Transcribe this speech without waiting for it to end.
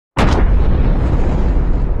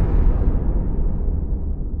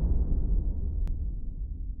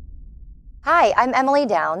Hi, I'm Emily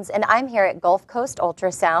Downs, and I'm here at Gulfcoast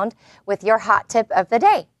Ultrasound with your hot tip of the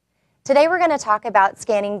day. Today we're going to talk about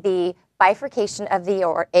scanning the bifurcation of the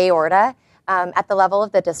aorta at the level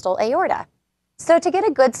of the distal aorta. So to get a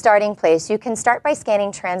good starting place, you can start by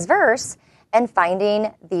scanning transverse and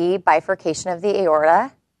finding the bifurcation of the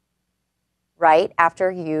aorta. Right after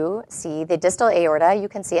you see the distal aorta, you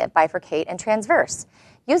can see it bifurcate and transverse.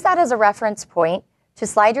 Use that as a reference point to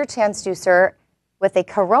slide your transducer with a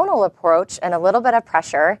coronal approach and a little bit of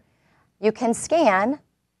pressure. You can scan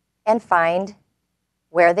and find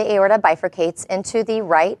where the aorta bifurcates into the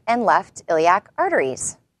right and left iliac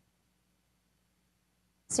arteries.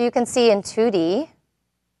 So you can see in 2D,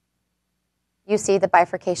 you see the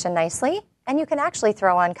bifurcation nicely, and you can actually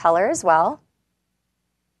throw on color as well,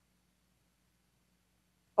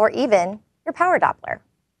 or even your power Doppler.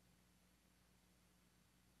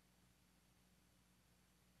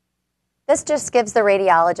 This just gives the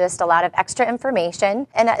radiologist a lot of extra information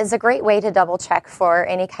and is a great way to double check for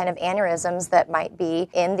any kind of aneurysms that might be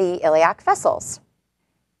in the iliac vessels.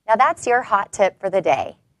 Now that's your hot tip for the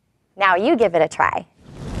day. Now you give it a try.